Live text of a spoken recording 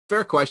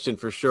fair question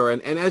for sure.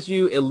 And as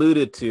you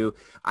alluded to,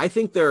 I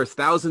think there are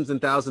thousands and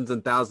thousands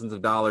and thousands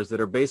of dollars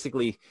that are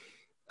basically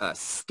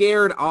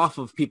scared off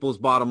of people's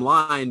bottom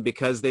line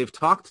because they've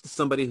talked to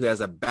somebody who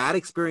has a bad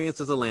experience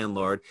as a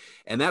landlord,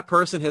 and that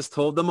person has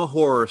told them a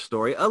horror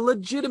story, a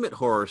legitimate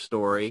horror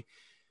story,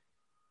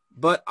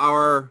 but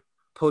our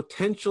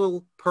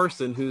potential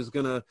person who's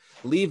going to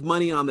leave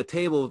money on the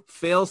table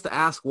fails to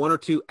ask one or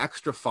two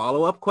extra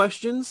follow-up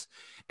questions.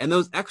 And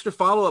those extra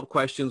follow-up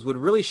questions would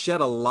really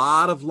shed a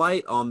lot of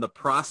light on the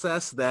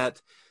process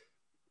that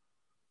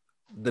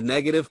the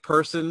negative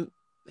person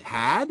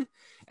had.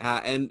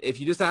 And if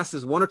you just ask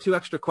this one or two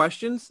extra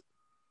questions,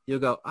 you'll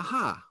go,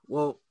 aha,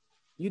 well,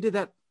 you did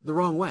that the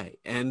wrong way.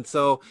 And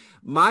so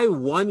my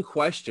one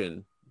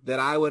question that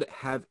I would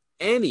have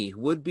any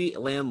would-be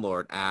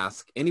landlord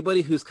ask,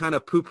 anybody who's kind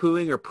of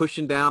poo-pooing or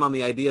pushing down on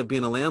the idea of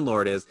being a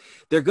landlord, is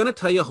they're going to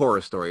tell you a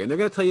horror story, and they're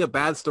going to tell you a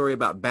bad story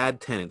about bad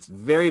tenants,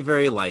 very,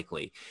 very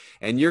likely.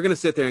 And you're going to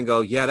sit there and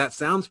go, yeah, that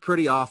sounds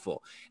pretty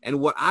awful. And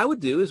what I would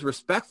do is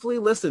respectfully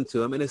listen to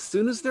them, and as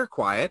soon as they're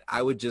quiet,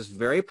 I would just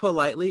very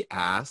politely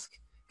ask,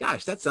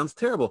 gosh, that sounds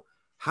terrible.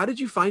 How did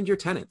you find your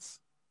tenants?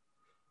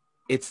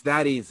 It's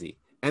that easy.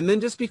 And then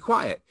just be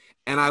quiet.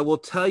 And I will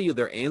tell you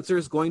their answer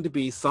is going to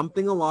be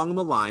something along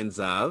the lines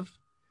of,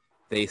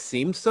 they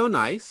seemed so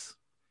nice,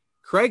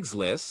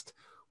 Craigslist,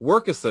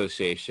 work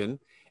association,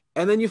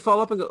 and then you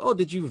follow up and go, oh,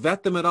 did you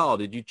vet them at all?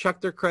 Did you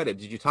check their credit?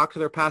 Did you talk to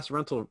their past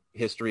rental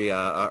history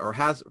or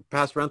has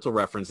past rental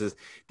references?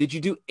 Did you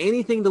do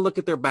anything to look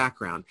at their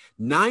background?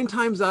 9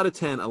 times out of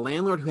 10, a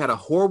landlord who had a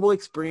horrible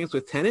experience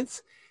with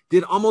tenants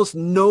did almost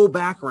no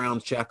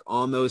background check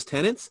on those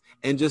tenants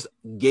and just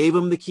gave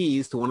them the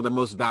keys to one of the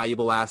most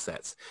valuable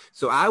assets.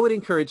 So I would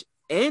encourage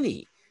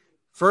any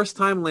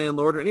first-time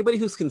landlord or anybody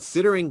who's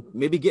considering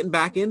maybe getting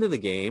back into the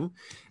game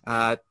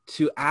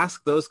to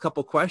ask those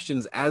couple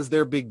questions as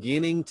they're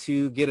beginning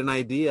to get an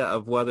idea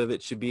of whether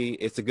it's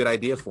a good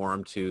idea for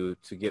them to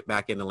get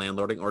back into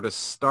landlording or to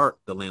start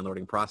the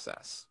landlording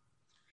process.